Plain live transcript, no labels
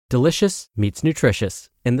Delicious meets nutritious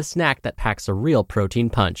in the snack that packs a real protein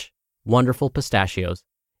punch. Wonderful Pistachios.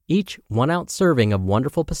 Each 1-ounce serving of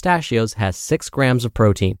Wonderful Pistachios has 6 grams of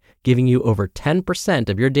protein, giving you over 10%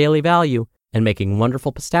 of your daily value and making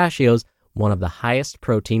Wonderful Pistachios one of the highest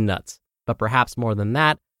protein nuts. But perhaps more than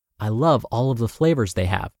that, I love all of the flavors they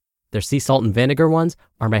have. Their sea salt and vinegar ones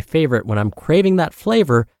are my favorite when I'm craving that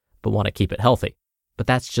flavor but want to keep it healthy. But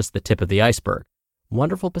that's just the tip of the iceberg.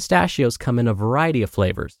 Wonderful Pistachios come in a variety of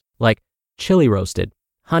flavors, like chili roasted,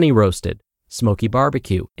 honey roasted, smoky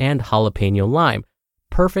barbecue, and jalapeno lime,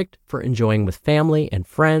 perfect for enjoying with family and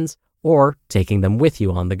friends or taking them with you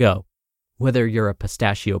on the go. Whether you're a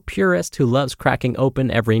pistachio purist who loves cracking open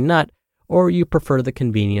every nut, or you prefer the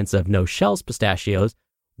convenience of no-shells pistachios,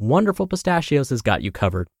 Wonderful Pistachios has got you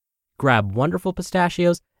covered. Grab Wonderful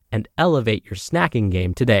Pistachios and elevate your snacking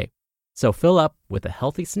game today. So fill up with a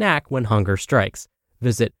healthy snack when hunger strikes.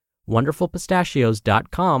 Visit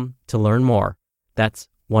wonderfulpistachios.com to learn more. That's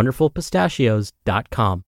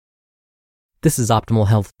wonderfulpistachios.com. This is Optimal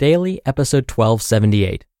Health Daily, episode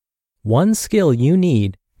 1278. One skill you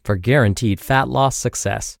need for guaranteed fat loss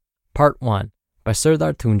success. Part 1 by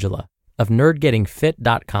Serdar Tuncali of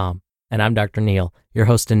nerdgettingfit.com. And I'm Dr. Neil, your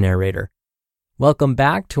host and narrator. Welcome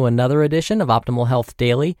back to another edition of Optimal Health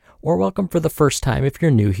Daily, or welcome for the first time if you're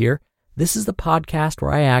new here. This is the podcast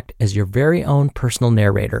where I act as your very own personal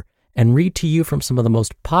narrator and read to you from some of the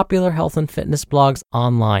most popular health and fitness blogs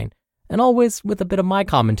online, and always with a bit of my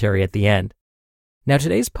commentary at the end. Now,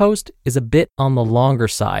 today's post is a bit on the longer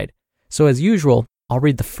side, so as usual, I'll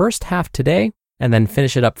read the first half today and then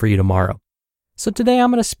finish it up for you tomorrow. So today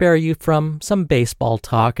I'm going to spare you from some baseball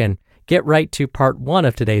talk and get right to part 1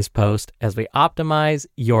 of today's post as we optimize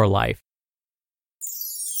your life.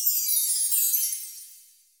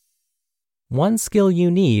 One skill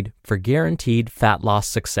you need for guaranteed fat loss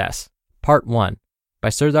success. Part 1 by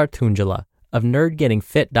Serdar Tuncali of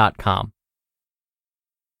nerdgettingfit.com.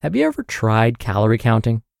 Have you ever tried calorie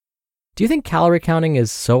counting? Do you think calorie counting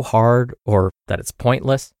is so hard or that it's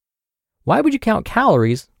pointless? Why would you count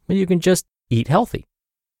calories when you can just eat healthy?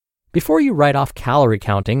 Before you write off calorie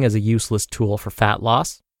counting as a useless tool for fat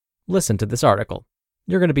loss, listen to this article.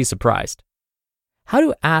 You're going to be surprised. How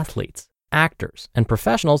do athletes, actors, and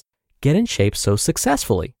professionals get in shape so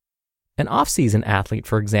successfully? An off-season athlete,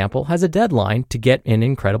 for example, has a deadline to get in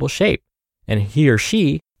incredible shape, and he or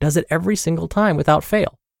she does it every single time without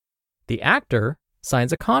fail. The actor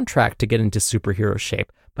signs a contract to get into superhero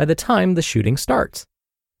shape by the time the shooting starts,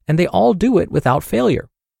 and they all do it without failure.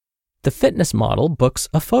 The fitness model books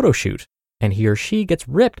a photo shoot, and he or she gets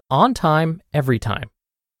ripped on time every time.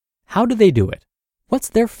 How do they do it? What's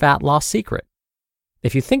their fat loss secret?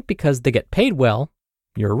 If you think because they get paid well,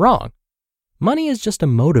 you're wrong. Money is just a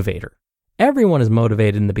motivator. Everyone is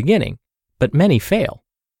motivated in the beginning, but many fail.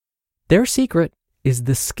 Their secret is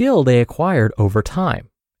the skill they acquired over time,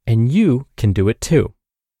 and you can do it too.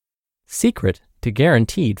 Secret to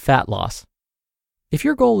guaranteed fat loss. If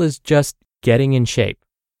your goal is just getting in shape,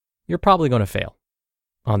 you're probably going to fail.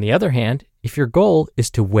 On the other hand, if your goal is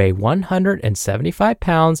to weigh 175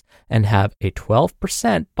 pounds and have a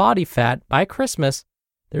 12% body fat by Christmas,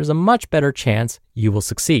 there's a much better chance you will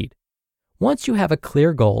succeed. Once you have a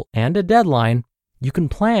clear goal and a deadline, you can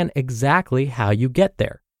plan exactly how you get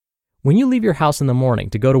there. When you leave your house in the morning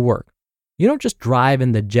to go to work, you don't just drive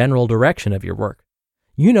in the general direction of your work.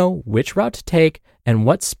 You know which route to take and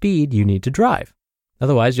what speed you need to drive.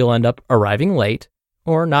 Otherwise, you'll end up arriving late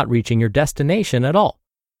or not reaching your destination at all.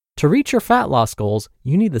 To reach your fat loss goals,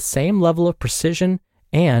 you need the same level of precision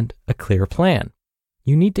and a clear plan.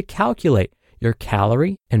 You need to calculate your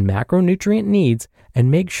calorie and macronutrient needs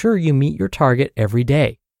and make sure you meet your target every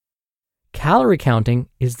day. Calorie counting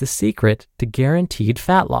is the secret to guaranteed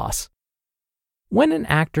fat loss. When an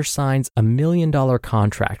actor signs a $1 million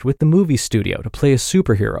contract with the movie studio to play a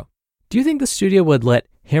superhero, do you think the studio would let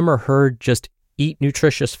him or her just eat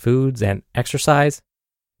nutritious foods and exercise?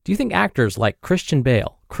 Do you think actors like Christian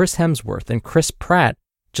Bale, Chris Hemsworth, and Chris Pratt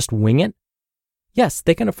just wing it? Yes,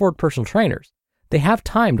 they can afford personal trainers. They have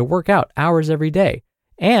time to work out hours every day,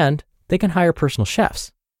 and they can hire personal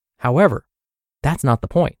chefs. However, that's not the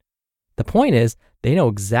point. The point is they know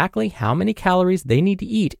exactly how many calories they need to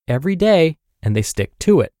eat every day, and they stick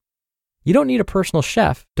to it. You don't need a personal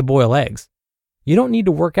chef to boil eggs. You don't need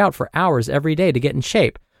to work out for hours every day to get in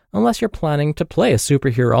shape unless you're planning to play a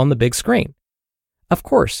superhero on the big screen. Of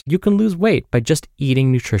course, you can lose weight by just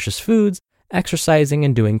eating nutritious foods, exercising,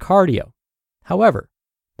 and doing cardio. However,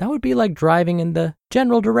 that would be like driving in the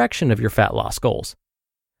general direction of your fat loss goals.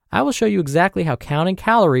 I will show you exactly how counting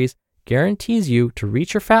calories guarantees you to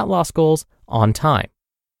reach your fat loss goals on time.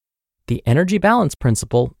 the energy balance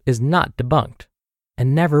principle is not debunked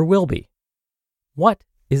and never will be. What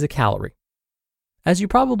is a calorie? As you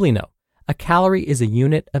probably know, a calorie is a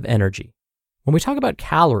unit of energy. When we talk about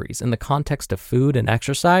calories in the context of food and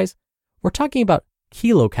exercise, we're talking about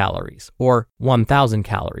kilocalories or 1,000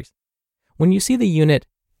 calories. When you see the unit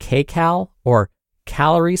kcal or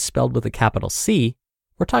calories spelled with a capital C,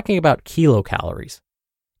 we're talking about kilocalories.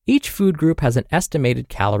 Each food group has an estimated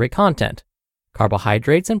calorie content.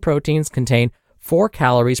 Carbohydrates and proteins contain 4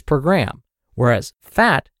 calories per gram, whereas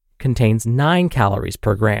fat contains 9 calories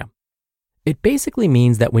per gram. It basically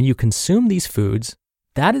means that when you consume these foods,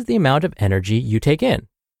 that is the amount of energy you take in.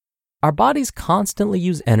 Our bodies constantly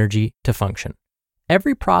use energy to function.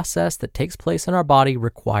 Every process that takes place in our body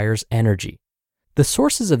requires energy. The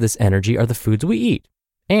sources of this energy are the foods we eat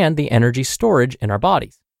and the energy storage in our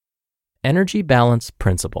bodies. Energy balance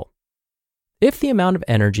principle. If the amount of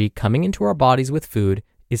energy coming into our bodies with food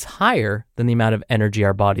is higher than the amount of energy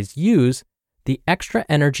our bodies use, the extra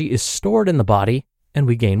energy is stored in the body and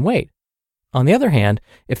we gain weight. On the other hand,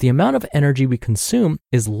 if the amount of energy we consume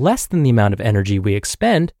is less than the amount of energy we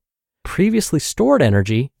expend, previously stored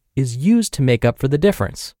energy is used to make up for the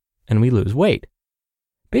difference, and we lose weight.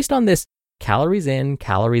 Based on this calories in,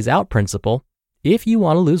 calories out principle, if you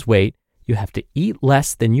want to lose weight, you have to eat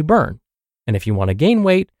less than you burn. And if you want to gain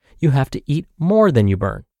weight, you have to eat more than you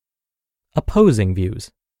burn. Opposing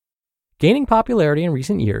views. Gaining popularity in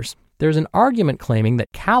recent years, there's an argument claiming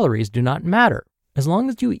that calories do not matter as long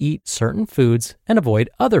as you eat certain foods and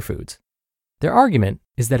avoid other foods. Their argument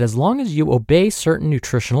is that as long as you obey certain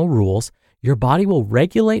nutritional rules, your body will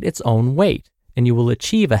regulate its own weight and you will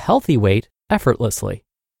achieve a healthy weight effortlessly.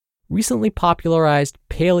 Recently popularized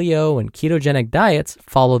paleo and ketogenic diets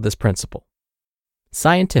follow this principle.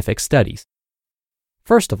 Scientific studies.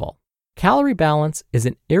 First of all, calorie balance is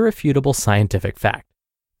an irrefutable scientific fact.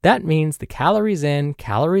 That means the calories in,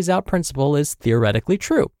 calories out principle is theoretically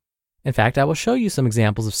true. In fact, I will show you some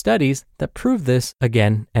examples of studies that prove this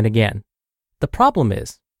again and again. The problem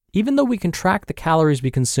is, even though we can track the calories we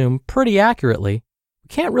consume pretty accurately, we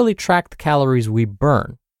can't really track the calories we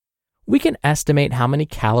burn. We can estimate how many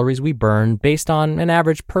calories we burn based on an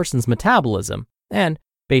average person's metabolism and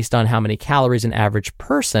based on how many calories an average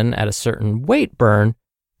person at a certain weight burn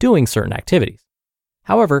doing certain activities.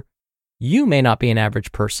 However, you may not be an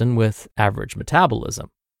average person with average metabolism.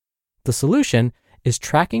 The solution is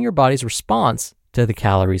tracking your body's response to the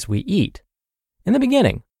calories we eat. In the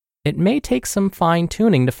beginning, it may take some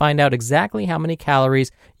fine-tuning to find out exactly how many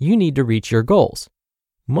calories you need to reach your goals.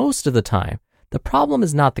 Most of the time, the problem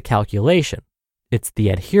is not the calculation, it's the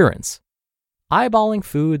adherence. Eyeballing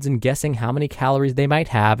foods and guessing how many calories they might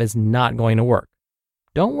have is not going to work.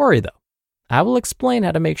 Don't worry though. I will explain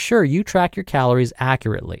how to make sure you track your calories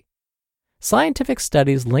accurately. Scientific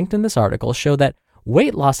studies linked in this article show that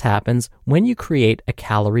weight loss happens when you create a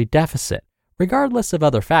calorie deficit, regardless of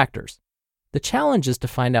other factors. The challenge is to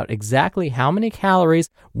find out exactly how many calories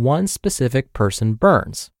one specific person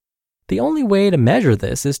burns. The only way to measure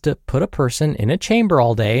this is to put a person in a chamber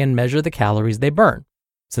all day and measure the calories they burn.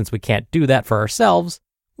 Since we can't do that for ourselves,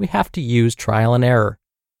 we have to use trial and error.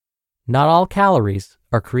 Not all calories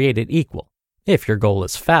are created equal if your goal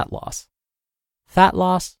is fat loss. Fat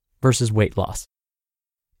loss versus weight loss.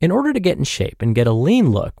 In order to get in shape and get a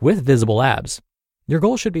lean look with visible abs, your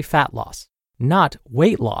goal should be fat loss, not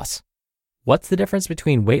weight loss. What's the difference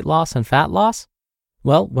between weight loss and fat loss?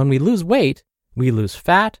 Well, when we lose weight, we lose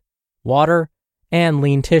fat, water, and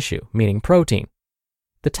lean tissue, meaning protein.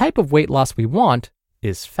 The type of weight loss we want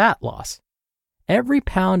is fat loss. Every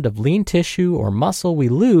pound of lean tissue or muscle we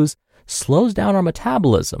lose slows down our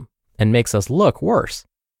metabolism and makes us look worse.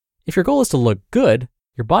 If your goal is to look good,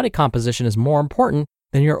 your body composition is more important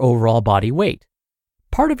than your overall body weight.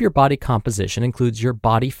 Part of your body composition includes your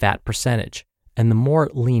body fat percentage, and the more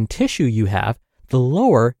lean tissue you have, the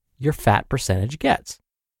lower your fat percentage gets.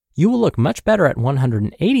 You will look much better at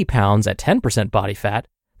 180 pounds at 10% body fat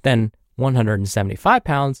than 175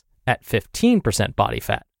 pounds at 15% body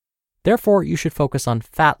fat. Therefore, you should focus on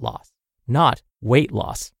fat loss, not weight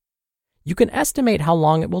loss. You can estimate how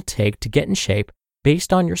long it will take to get in shape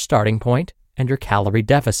based on your starting point and your calorie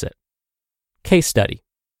deficit. Case study.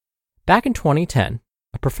 Back in 2010,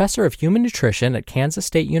 a professor of human nutrition at Kansas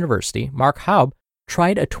State University, Mark Haub,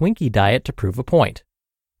 tried a Twinkie diet to prove a point.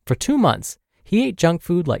 For 2 months, he ate junk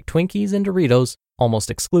food like Twinkies and Doritos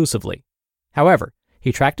almost exclusively. However,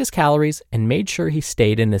 he tracked his calories and made sure he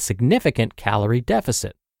stayed in a significant calorie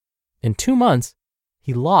deficit. In 2 months,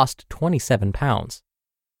 he lost 27 pounds.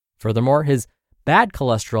 Furthermore, his bad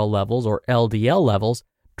cholesterol levels, or LDL levels,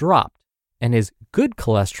 dropped, and his good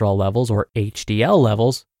cholesterol levels, or HDL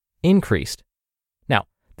levels, increased. Now,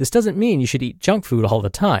 this doesn't mean you should eat junk food all the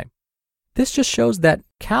time. This just shows that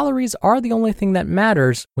calories are the only thing that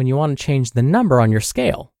matters when you want to change the number on your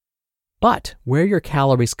scale. But where your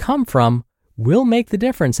calories come from will make the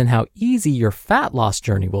difference in how easy your fat loss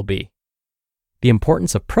journey will be. The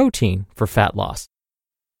importance of protein for fat loss.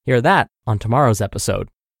 Hear that on tomorrow's episode.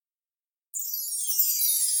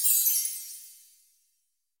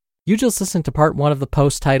 You just listened to part 1 of the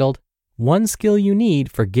post titled, One Skill You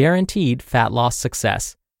Need for Guaranteed Fat Loss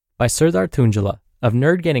Success by Serdar Tuncali of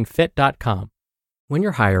nerdgettingfit.com. When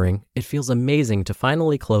you're hiring, it feels amazing to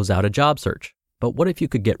finally close out a job search. But what if you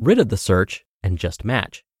could get rid of the search and just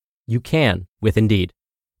match? You can with Indeed.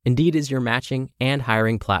 Indeed is your matching and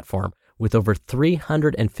hiring platform with over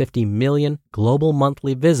 350 million global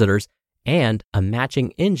monthly visitors and a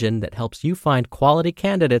matching engine that helps you find quality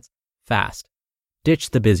candidates fast.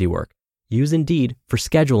 Ditch the busy work. Use Indeed for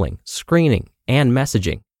scheduling, screening, and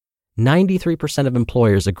messaging. 93% of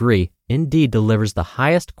employers agree Indeed delivers the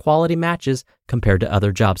highest quality matches compared to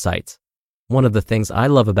other job sites. One of the things I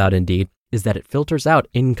love about Indeed is that it filters out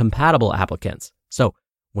incompatible applicants. So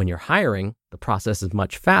when you're hiring, the process is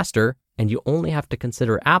much faster and you only have to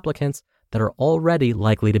consider applicants that are already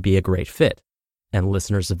likely to be a great fit. And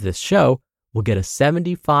listeners of this show will get a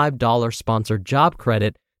 $75 sponsored job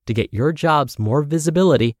credit to get your jobs more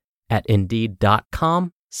visibility at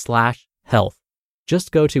Indeed.com/health.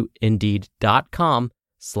 Just go to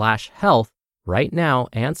Indeed.com/health right now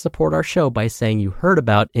and support our show by saying you heard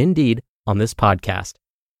about Indeed on this podcast.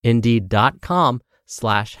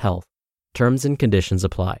 Indeed.com/health. Terms and conditions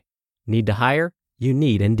apply. Need to hire? You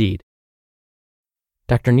need Indeed.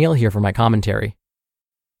 Dr. Neil here for my commentary.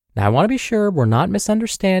 Now I want to be sure we're not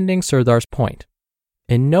misunderstanding Serdar's point.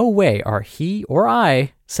 In no way are he or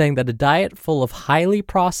I saying that a diet full of highly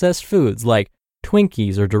processed foods like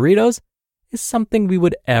Twinkies or Doritos is something we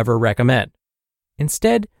would ever recommend.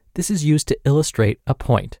 Instead, this is used to illustrate a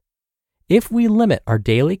point. If we limit our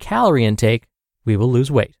daily calorie intake, we will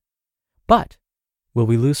lose weight. But will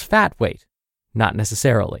we lose fat weight? Not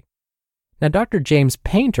necessarily. Now, Dr. James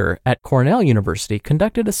Painter at Cornell University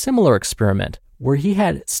conducted a similar experiment where he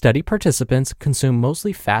had study participants consume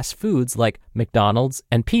mostly fast foods like McDonald's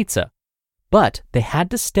and pizza, but they had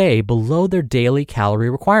to stay below their daily calorie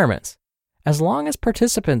requirements. As long as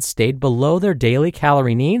participants stayed below their daily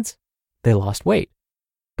calorie needs, they lost weight.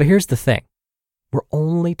 But here's the thing. We're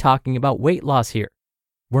only talking about weight loss here.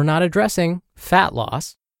 We're not addressing fat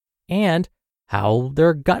loss and how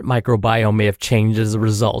their gut microbiome may have changed as a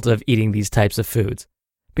result of eating these types of foods.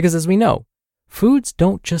 Because as we know, foods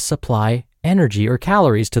don't just supply energy or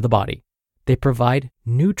calories to the body. They provide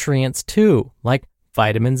nutrients too, like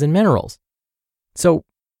vitamins and minerals. So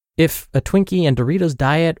if a Twinkie and Doritos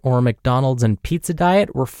diet or a McDonald's and pizza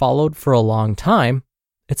diet were followed for a long time,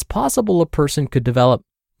 it's possible a person could develop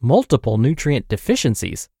multiple nutrient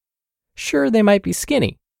deficiencies. Sure, they might be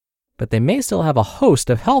skinny, but they may still have a host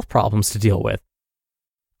of health problems to deal with.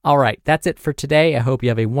 All right, that's it for today. I hope you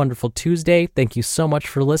have a wonderful Tuesday. Thank you so much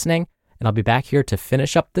for listening, and I'll be back here to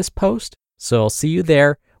finish up this post. So I'll see you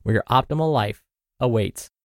there where your optimal life awaits.